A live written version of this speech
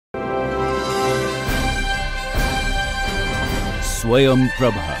Swayam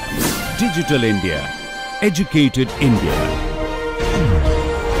Prabha. Digital India. Educated India.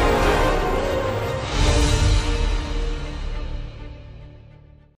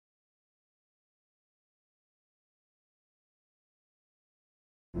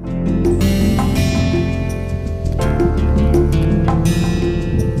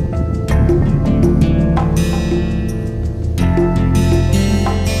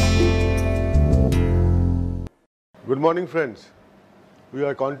 Good morning, friends. We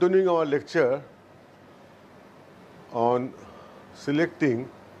are continuing our lecture on selecting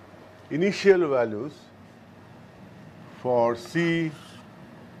initial values for C,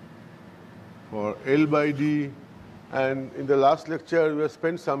 for L by D, and in the last lecture we have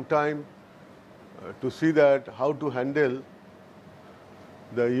spent some time to see that how to handle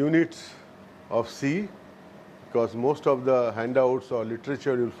the units of C, because most of the handouts or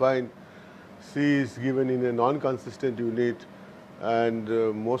literature you'll find C is given in a non-consistent unit, and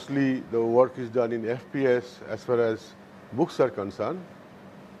mostly the work is done in FPS as far as books are concerned.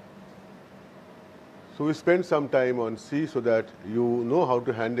 So we spend some time on C so that you know how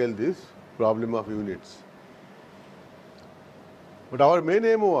to handle this problem of units. But our main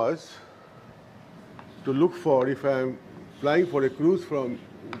aim was to look for, if I am flying for a cruise from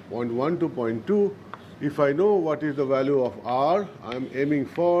point 1 to point 2, if I know what is the value of R I am aiming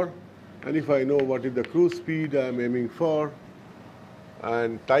for, and if I know what is the cruise speed I am aiming for,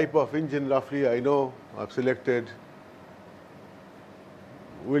 and type of engine roughly I know I've selected,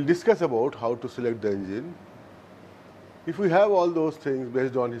 we'll discuss about how to select the engine. If we have all those things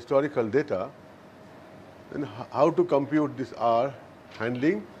based on historical data, then how to compute this R,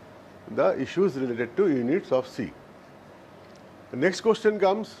 handling the issues related to units of C. The next question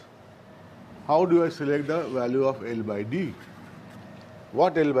comes, how do I select the value of L by D?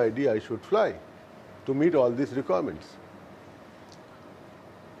 What L by D I should fly to meet all these requirements?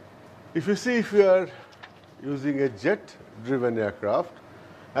 If you see, if you are using a jet-driven aircraft,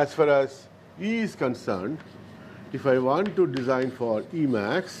 as far as E is concerned, if I want to design for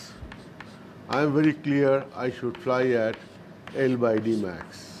Emax, I am very clear I should fly at L by D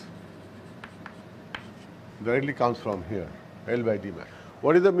max. Directly comes from here, L by D max.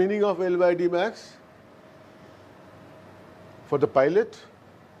 What is the meaning of L by D max? For the pilot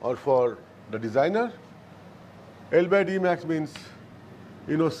or for the designer, L by D max means,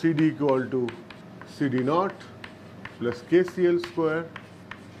 you know, CD equal to CD naught plus KCL square.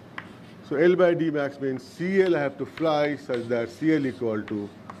 So L by D max means CL I have to fly such that CL equal to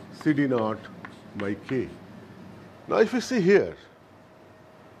CD naught by K. Now if you see here,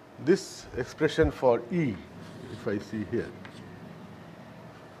 this expression for E, if I see here,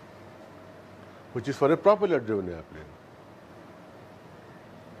 which is for a propeller driven airplane.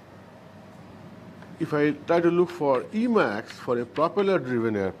 If I try to look for Emax for a propeller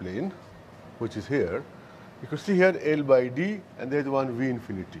driven airplane, which is here, you can see here L by D and there is one V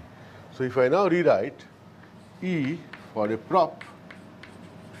infinity. So if I now rewrite E for a prop,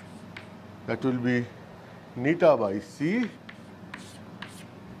 that will be neta by C,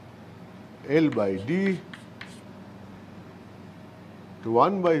 L by D to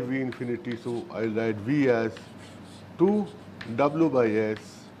 1 by V infinity. So I'll write V as 2 W by S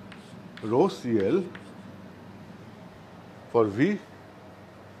rho CL for V,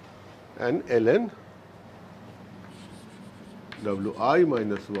 and ln Wi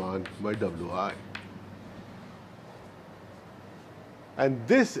minus 1 by Wi. And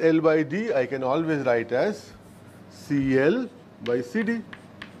this L by D I can always write as CL by CD.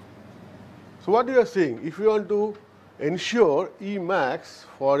 So what you are saying, if you want to ensure Emax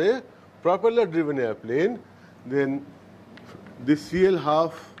for a propeller driven airplane, then this CL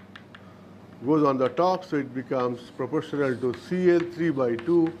half goes on the top, so it becomes proportional to CL3 by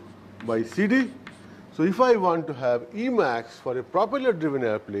 2 by CD. So if I want to have Emax for a propeller driven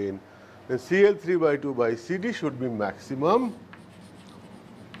airplane, then CL3 by 2 by CD should be maximum,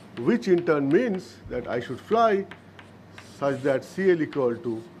 which in turn means that I should fly such that CL equal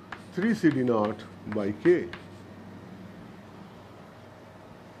to 3 CD naught by K.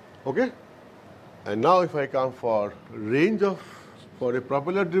 Okay? And now if I come for range of for a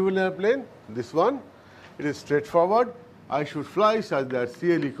propeller driven airplane, this one, it is straightforward. I should fly such that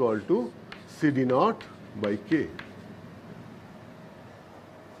CL equal to CD naught by K.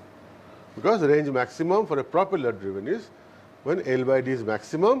 Because the range maximum for a propeller driven is when L by D is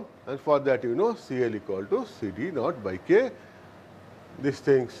maximum, and for that you know CL equal to CD naught by K. These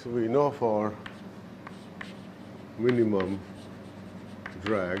things we know for minimum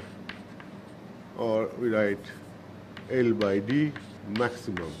drag, or we write L by D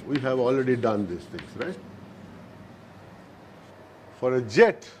maximum. We have already done these things, right? For a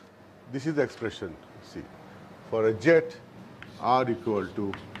jet, this is the expression, see. For a jet, R equal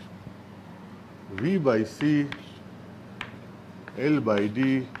to V by C, L by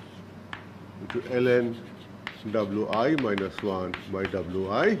D into ln Wi minus 1 by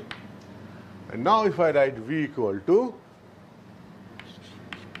Wi. And now if I write V equal to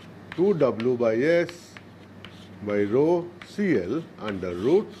 2W by S by rho Cl under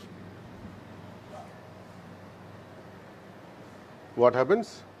root, what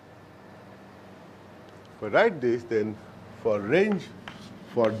happens? If I write this, then for range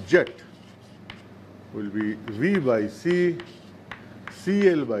for jet will be V by C,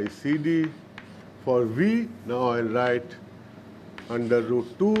 Cl by Cd. For V, now I'll write under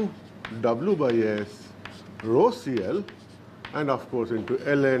root 2 W by S rho Cl, and of course into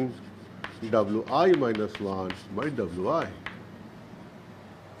ln Wi minus 1 by Wi.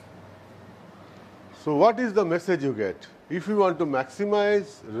 So what is the message you get? If you want to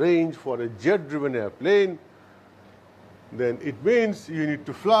maximize range for a jet-driven airplane, then it means you need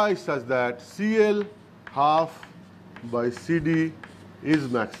to fly such that Cl half by Cd is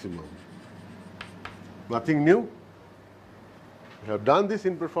maximum. Nothing new. We have done this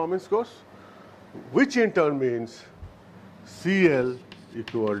in performance course, which in turn means Cl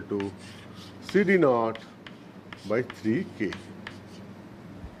equal to Cd naught by 3K.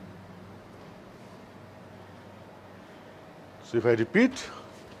 So if I repeat,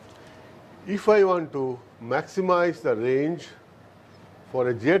 if I want to maximize the range for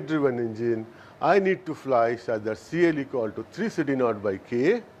a jet-driven engine, I need to fly such that Cl equal to 3 Cd naught by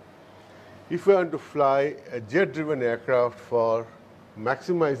K. If I want to fly a jet-driven aircraft for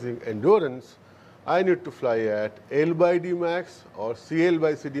maximizing endurance, I need to fly at L by D max or Cl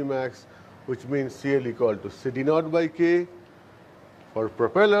by Cd max, which means Cl equal to Cd naught by K. For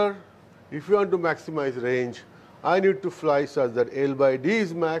propeller, if you want to maximize range, I need to fly such that L by D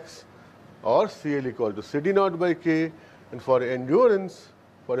is max or Cl equal to Cd naught by K. And for endurance,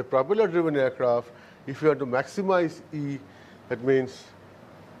 for a propeller-driven aircraft, if you want to maximize E, that means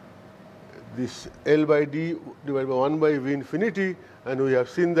this L by D divided by 1 by V infinity, and we have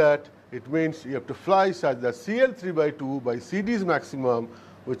seen that it means you have to fly such that Cl 3 by 2 by Cd is maximum,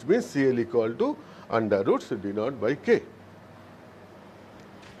 which means Cl equal to under root Cd naught by K.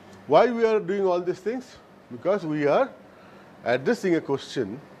 Why we are doing all these things? Because we are addressing a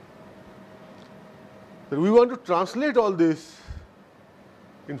question that we want to translate all this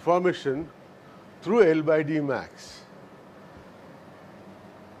information through L by D max.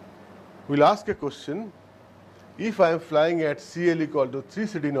 We'll ask a question, if I am flying at Cl equal to 3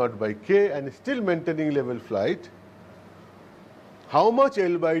 Cd naught by K and still maintaining level flight, how much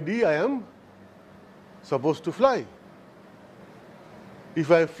L by D I am supposed to fly?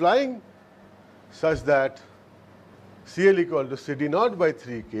 If I am flying such that Cl equal to Cd naught by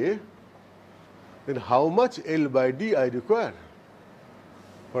 3K, then how much L by D I require?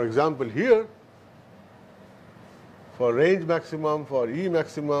 For example, here, for range maximum, for E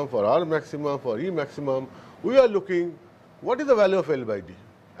maximum, for R maximum, for E maximum, we are looking what is the value of L by D,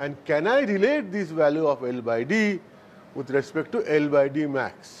 and can I relate this value of L by D with respect to L by D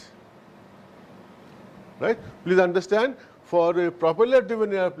max? Right? Please understand, for a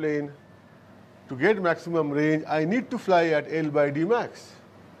propeller-driven airplane, to get maximum range, I need to fly at L by D max.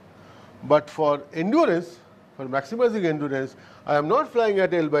 But for endurance, for maximizing endurance, I am not flying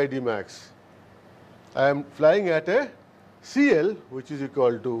at L by D max. I am flying at a Cl, which is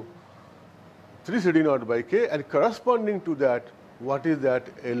equal to 3 Cd naught by K, and corresponding to that, what is that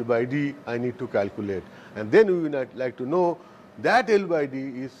L by D I need to calculate. And then we would like to know that L by D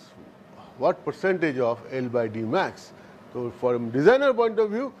is what percentage of L by D max. So from designer point of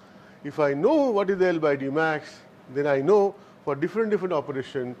view, if I know what is the L by D max, then I know for different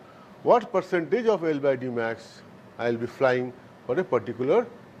operation what percentage of L by D max I will be flying for a particular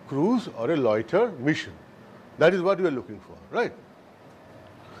cruise or a loiter mission. That is what we are looking for, right?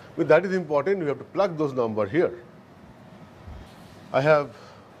 But that is important, we have to plug those numbers here. I have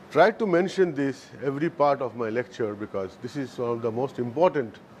tried to mention this every part of my lecture because this is one of the most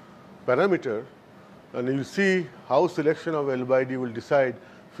important parameter, and you see how selection of L by D will decide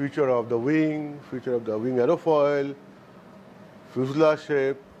future of the wing, future of the wing aerofoil, fuselage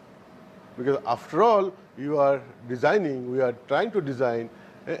shape, because after all you are designing, we are trying to design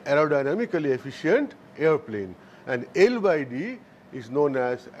an aerodynamically efficient airplane, and L by D is known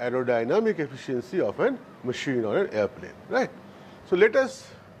as aerodynamic efficiency of a machine or an airplane, right? So let us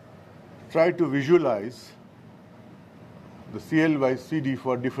try to visualize the Cl by Cd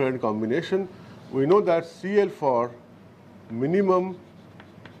for different combination. We know that Cl for minimum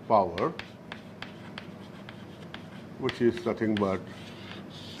power which is nothing but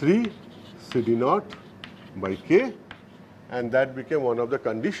 3 CD naught by K, and that became one of the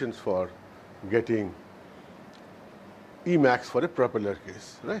conditions for getting Emax for a propeller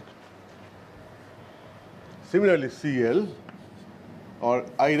case, right? Similarly, CL, or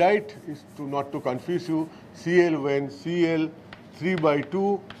I write is to not to confuse you, CL when CL 3 by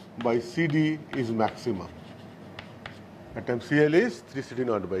 2 by CD is maximum. At time CL is 3 CD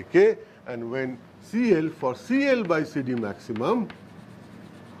naught by K, and when CL for CL by CD maximum,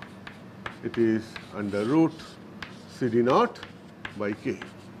 it is under root CD naught by K.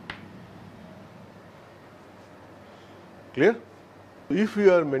 Clear? If we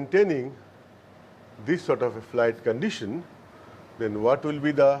are maintaining this sort of a flight condition, then what will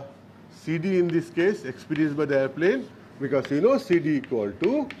be the CD in this case experienced by the airplane? Because you know CD equal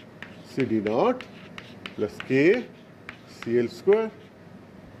to CD naught plus K CL square.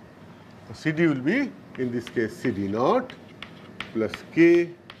 CD will be in this case CD naught plus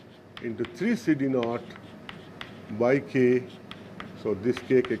K into 3 CD naught by K. So this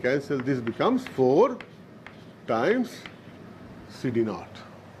K cancel, this becomes 4 times CD naught.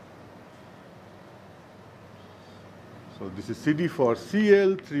 So this is CD for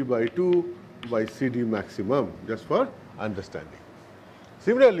CL 3 by 2 by CD maximum, just for understanding.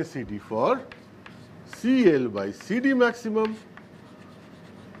 Similarly, CD for CL by CD maximum,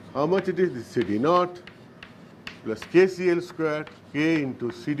 how much it is? This CD naught plus KCL squared, K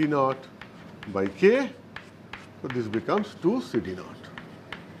into CD naught by K. So this becomes 2 CD naught.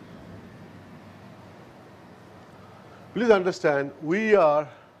 Please understand, we are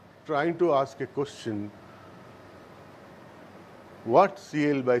trying to ask a question, what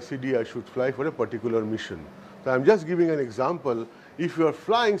CL by CD I should fly for a particular mission. So I am just giving an example. If you are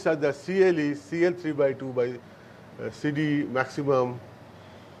flying such that CL is CL 3 by 2 by CD maximum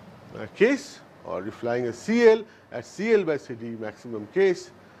case, or you're flying a CL at CL by CD maximum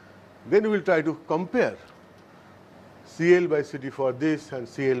case, then we will try to compare CL by CD for this and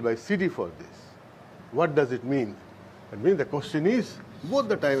CL by CD for this. What does it mean? That means the question is, both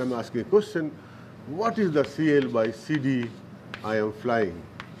the time I am asking a question, what is the CL by CD I am flying?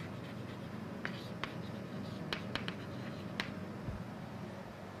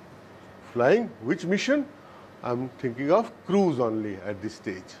 Flying which mission? I am thinking of cruise only at this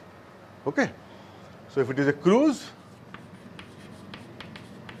stage. Okay. So if it is a cruise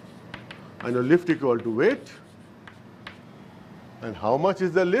and a lift equal to weight, and how much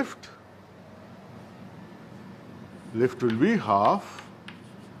is the lift? Lift will be half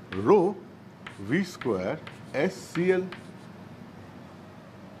rho V square SCL.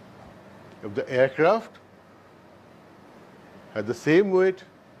 If the aircraft has the same weight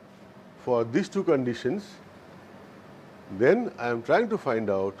for these two conditions, then I am trying to find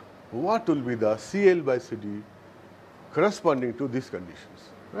out what will be the CL by CD corresponding to these conditions.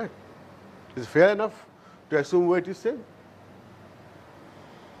 Right? Is it fair enough to assume weight is same?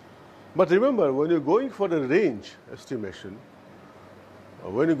 But remember, when you're going for a range estimation,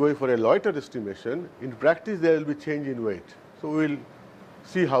 or when you're going for a loiter estimation, in practice there will be change in weight. So we'll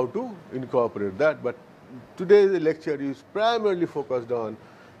see how to incorporate that. But today's lecture is primarily focused on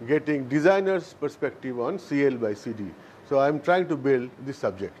getting designer's perspective on CL by CD. So I'm trying to build this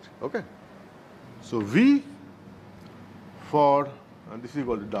subject. Okay. So V for, and this is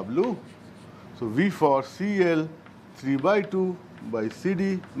equal to W. So V for CL 3 by 2 by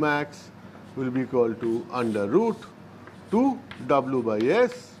CD max will be equal to under root 2 W by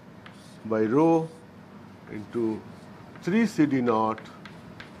S by rho into 3 CD naught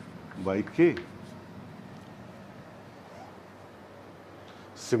by K.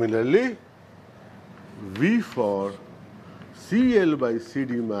 Similarly, V for CL by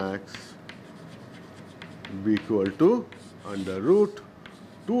CD max will be equal to under root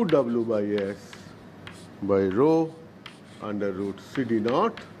 2 W by S by rho under root CD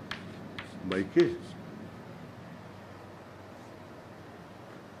naught by K.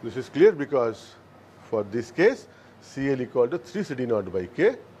 This is clear because for this case CL equal to 3 CD naught by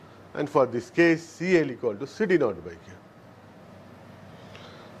K, and for this case CL equal to CD naught by K.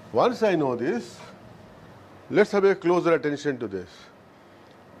 Once I know this, let's have a closer attention to this.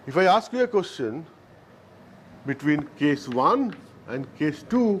 If I ask you a question between case 1 and case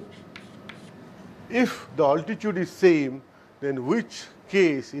 2, if the altitude is same, then in which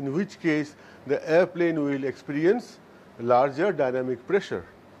case the airplane will experience larger dynamic pressure?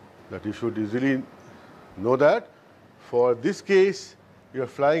 That you should easily know that. For this case, you are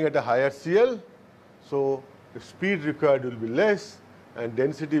flying at a higher CL, so the speed required will be less, and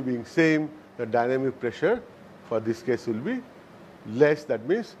density being same, the dynamic pressure for this case will be less. That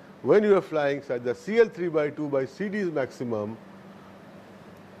means when you are flying such that CL3/2 by CD is maximum,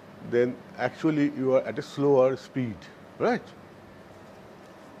 then actually you are at a slower speed, right?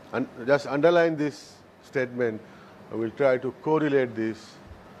 And just underline this statement. I will try to correlate this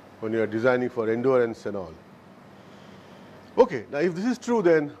when you are designing for endurance and all. Okay, now if this is true,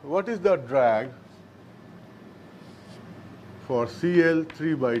 then what is the drag for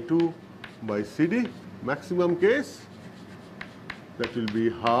CL3/2 by CD? Maximum case, that will be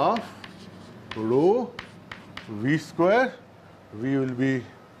half rho V square. V will be,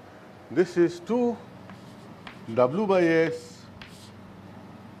 this is 2 W by S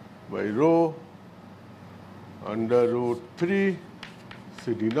by rho under root 3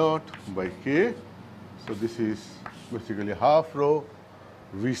 CD naught by K. So this is basically half rho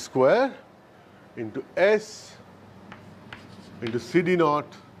V square into S into CD naught.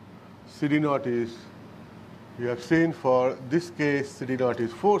 CD naught is, you have seen for this case, CD naught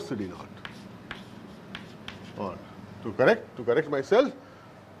is 4 CD naught. Or to correct myself,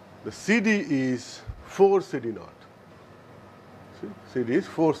 the CD is 4 CD naught. See, CD is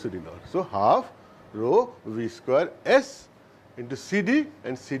 4 CD naught. So half rho V square S into CD,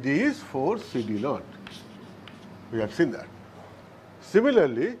 and CD is 4 CD naught. We have seen that.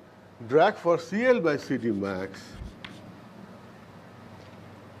 Similarly, drag for CL by CD max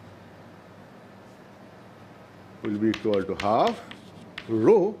will be equal to half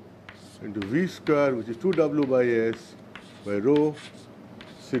rho into V square, which is 2W by S by rho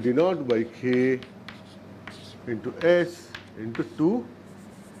CD naught by K into S into 2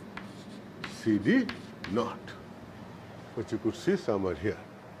 CD naught, which you could see somewhere here.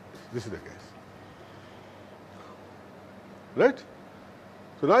 This is the case. Right?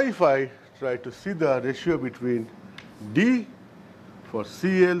 So now if I try to see the ratio between D for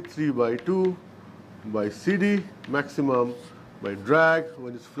CL3/2 by CD maximum by drag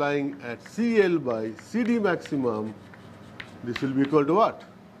when it's flying at CL by CD maximum, this will be equal to what?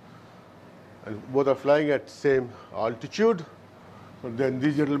 And both are flying at same altitude. So then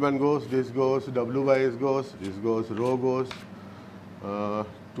this gentleman goes, this goes, W by S goes, this goes, rho goes,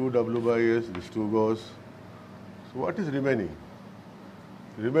 2W by S, this 2 goes. So what is remaining?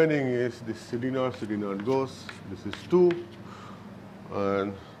 Remaining is this CD naught goes, this is 2,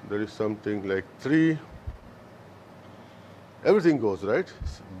 and there is something like 3. Everything goes, right?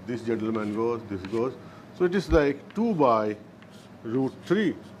 This gentleman goes, this goes. So it is like 2 by root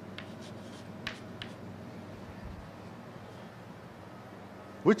 3.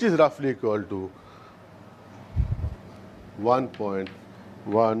 Which is roughly equal to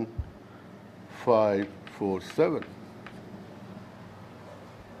 1.1547.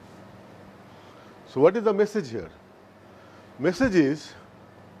 So what is the message here? Message is,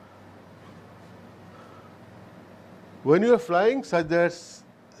 when you are flying such that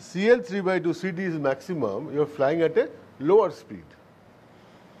CL3/2 CD is maximum, you are flying at a lower speed.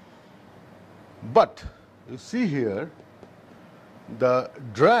 But you see here, the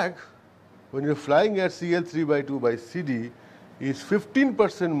drag when you are flying at CL3/2 by CD is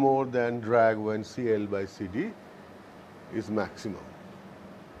 15% more than drag when CL by CD is maximum.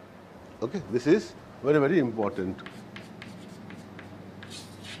 Okay, this is very, very important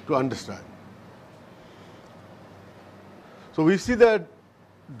to understand. So we see that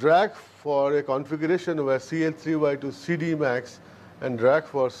drag for a configuration where CL3/2 CD max and drag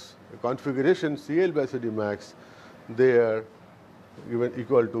for a configuration CL by CD max, they are given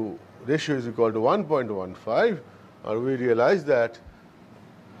equal to, ratio is equal to 1.15, or we realize that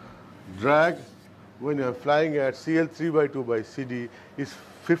drag when you are flying at CL3/2 by CD is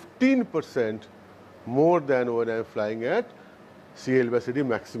 15% more than when I am flying at CL by CD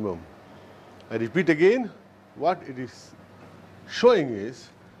maximum. I repeat again, what it is showing is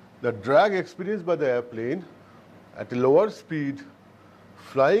the drag experienced by the airplane at a lower speed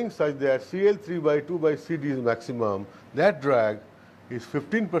flying such that CL3/2 by CD is maximum, that drag is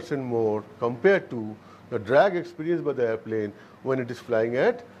 15% more compared to the drag experienced by the airplane when it is flying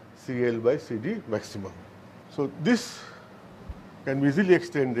at CL by CD maximum. So this can be easily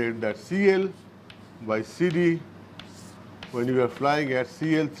extended that CL by CD when you are flying at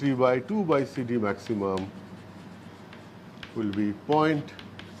CL3/2 by CD maximum will be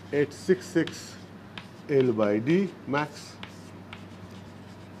 0.866 L by D max,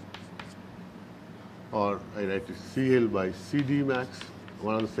 or I write it CL by CD max,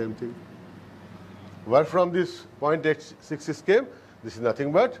 one and the same thing. Where from this 0.866 came? This is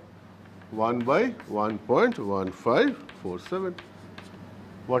nothing but 1 by 1.1547.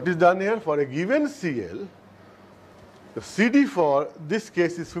 What is done here? For a given CL, the CD for this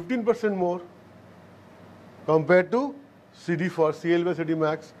case is 15% more compared to CD for CL by CD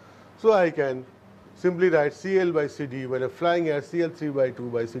max. So I can simply write CL by CD when I'm flying at CL3 by 2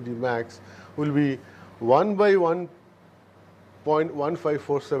 by CD max will be 1 by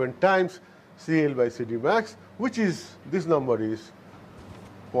 1.1547 times CL by CD max, which is, this number is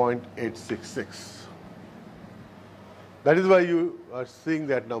 0.866. That is why you are seeing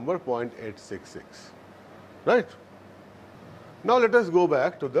that number 0.866, right? Now let us go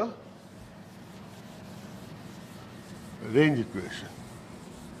back to the range equation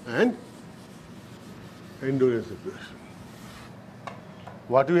and endurance equation.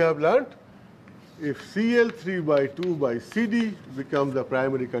 What we have learnt, if CL3 by 2 by CD becomes the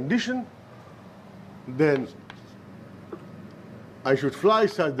primary condition, then I should fly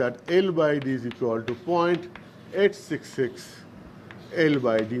such that L by D is equal to 0.866 L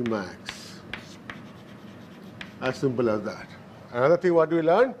by D max. As simple as that. Another thing what we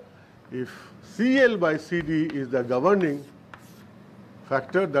learned, if CL by CD is the governing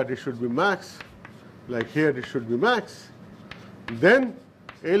factor, that it should be max, like here it should be max, then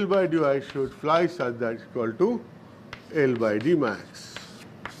L by D I should fly such that it's equal to L by D max.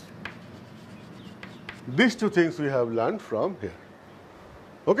 These two things we have learned from here.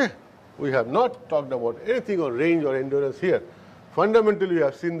 Okay? We have not talked about anything on range or endurance here. Fundamentally, we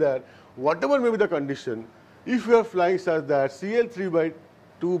have seen that whatever may be the condition, if you are flying such that CL3 by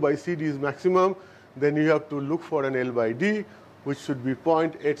 2 by CD is maximum, then you have to look for an L by D, which should be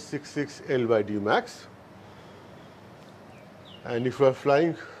 0.866 L by D max. And if you are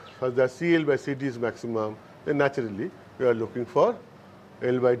flying such that CL by CD is maximum, then naturally you are looking for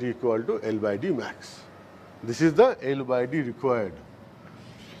L by D equal to L by D max. This is the L by D required,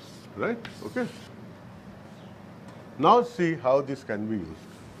 right? Okay. Now see how this can be used.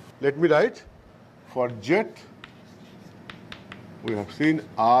 Let me write, for jet, we have seen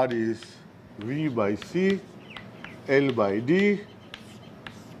R is V by C, L by D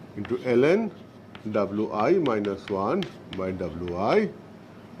into ln Wi minus 1 by Wi,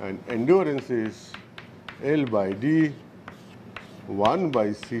 and endurance is L by D 1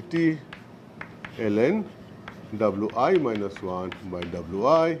 by Ct ln Wi minus 1 by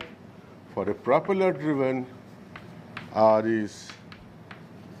Wi. For a propeller driven, R is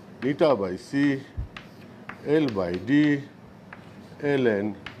neta by C, L by D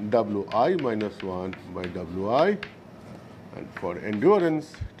ln Wi minus 1 by Wi, and for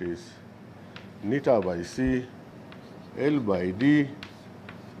endurance it is neta by C, L by D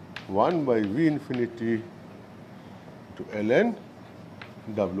 1 by V infinity to ln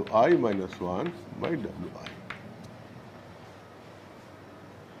Wi minus 1 by Wi.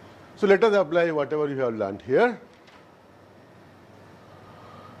 So let us apply whatever you have learned here.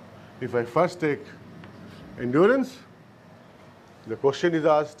 If I first take endurance, the question is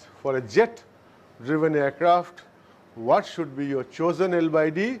asked, for a jet driven aircraft, what should be your chosen L by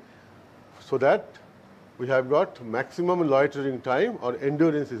D so that we have got maximum loitering time, or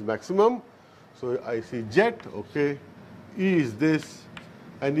endurance is maximum. So I see jet, okay, E is this,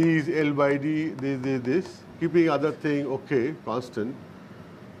 and E is L by D, this, keeping other thing, okay, constant.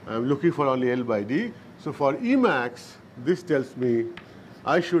 I am looking for only L by D. So for E max, this tells me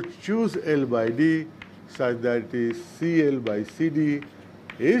I should choose L by D such that it is CL by CD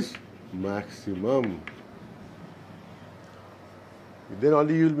is maximum. Then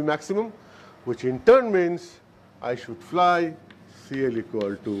only E will be maximum, which in turn means I should fly CL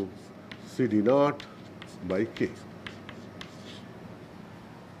equal to CD naught by K.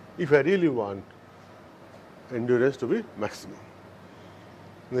 If I really want endurance to be maximum.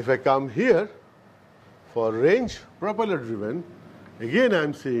 And if I come here for range propeller driven, again I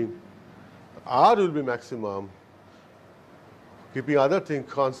am seeing R will be maximum, keeping other thing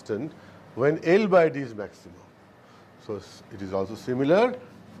constant, when L by D is maximum. So it is also similar.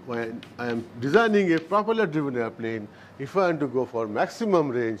 When I am designing a propeller driven airplane, if I want to go for maximum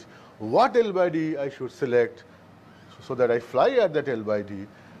range, what L by D I should select so that I fly at that L by D,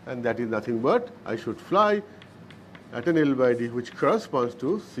 and that is nothing but I should fly at an L by D which corresponds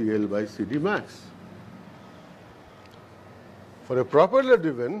to CL by CD max. For a propeller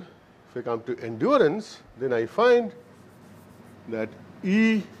driven, if I come to endurance, then I find that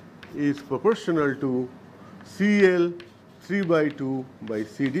E is proportional to CL 3 by 2 by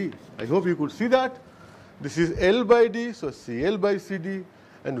CD. I hope you could see that. This is L by D, so CL by CD,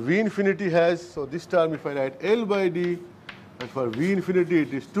 and V infinity has, so this term if I write L by D, and for V infinity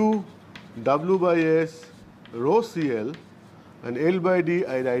it is 2 W by S rho CL, and L by D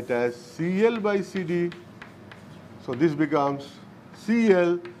I write as CL by CD. So this becomes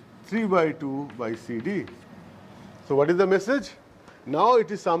CL 3 by 2 by CD. So what is the message? Now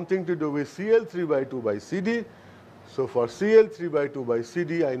it is something to do with CL 3 by 2 by CD. So for CL 3 by 2 by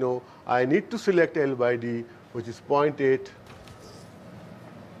CD, I know I need to select L by D, which is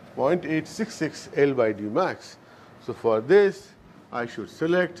 0.866 L by D max. So for this, I should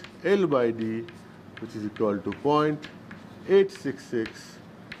select L by D, which is equal to 0.866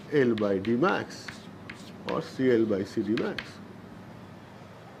 L by D max, or CL by CD max.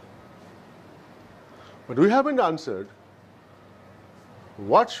 But we haven't answered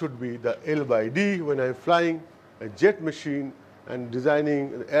what should be the L by D when I'm flying a jet machine and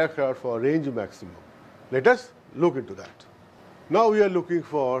designing an aircraft for range maximum. Let us look into that. Now we are looking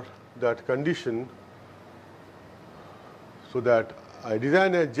for that condition so that I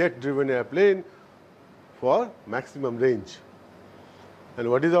design a jet-driven airplane for maximum range. And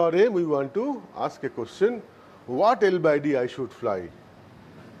what is our aim? We want to ask a question, what L by D I should fly?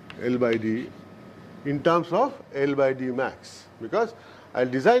 L by D in terms of L by D max, because I'll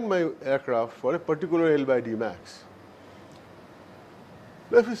design my aircraft for a particular L by D max.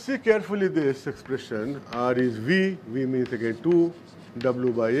 Now if you see carefully this expression, R is V, V means again 2,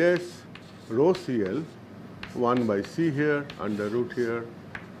 W by S, rho CL, 1 by C here, under root here,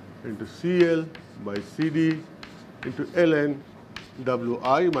 into CL by CD, into ln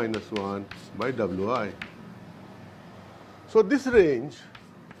Wi minus 1 by Wi. So this range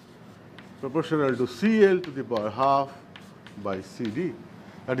proportional to CL to the power half by CD.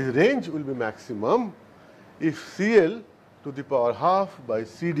 That is, range will be maximum if CL to the power half by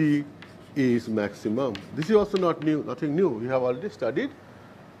CD is maximum. This is also not new, nothing new. You have already studied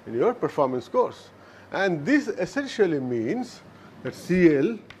in your performance course. And this essentially means that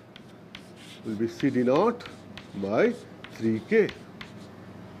CL will be CD naught by 3K.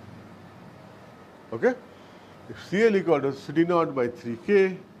 Okay? If CL equal to CD naught by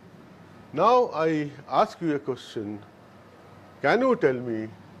 3K, now I ask you a question. Can you tell me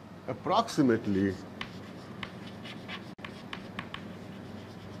approximately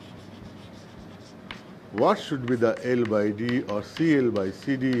what should be the L by D or CL by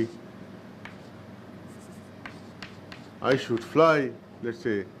CD I should fly, let's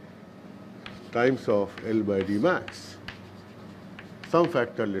say, times of L by D max? Some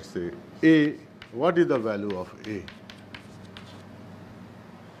factor, let's say, A. What is the value of A?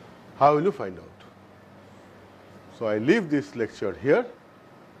 How will you find out? So I leave this lecture here.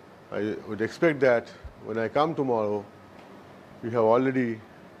 I would expect that when I come tomorrow, you have already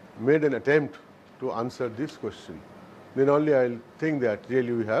made an attempt to answer this question. Then only I'll think that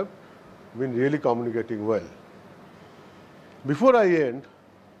really we have been really communicating well. Before I end,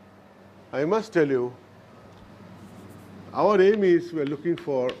 I must tell you, our aim is we are looking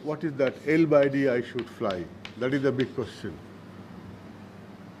for what is that L by D I should fly. That is the big question.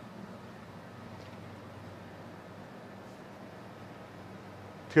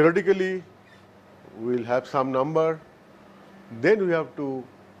 Theoretically, we will have some number. Then we have to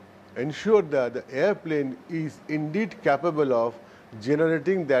ensure that the airplane is indeed capable of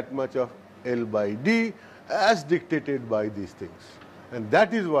generating that much of L by D as dictated by these things. And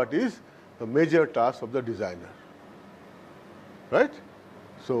that is what is the major task of the designer. Right?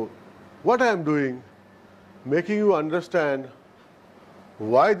 So what I am doing, making you understand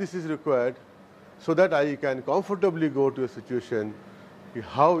why this is required so that I can comfortably go to a situation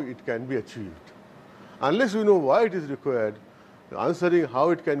how it can be achieved. Unless you know why it is required, answering how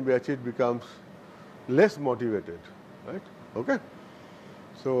it can be achieved becomes less motivated. Right? Okay?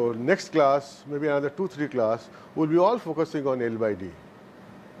 So next class, maybe another 2-3 class, will be all focusing on L by D.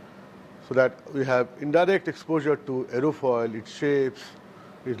 So that we have indirect exposure to aerofoil, its shapes,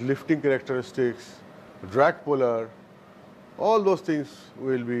 its lifting characteristics, drag polar, all those things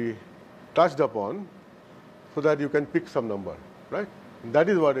will be touched upon so that you can pick some number. Right? And that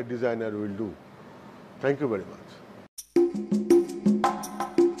is what a designer will do. Thank you very much.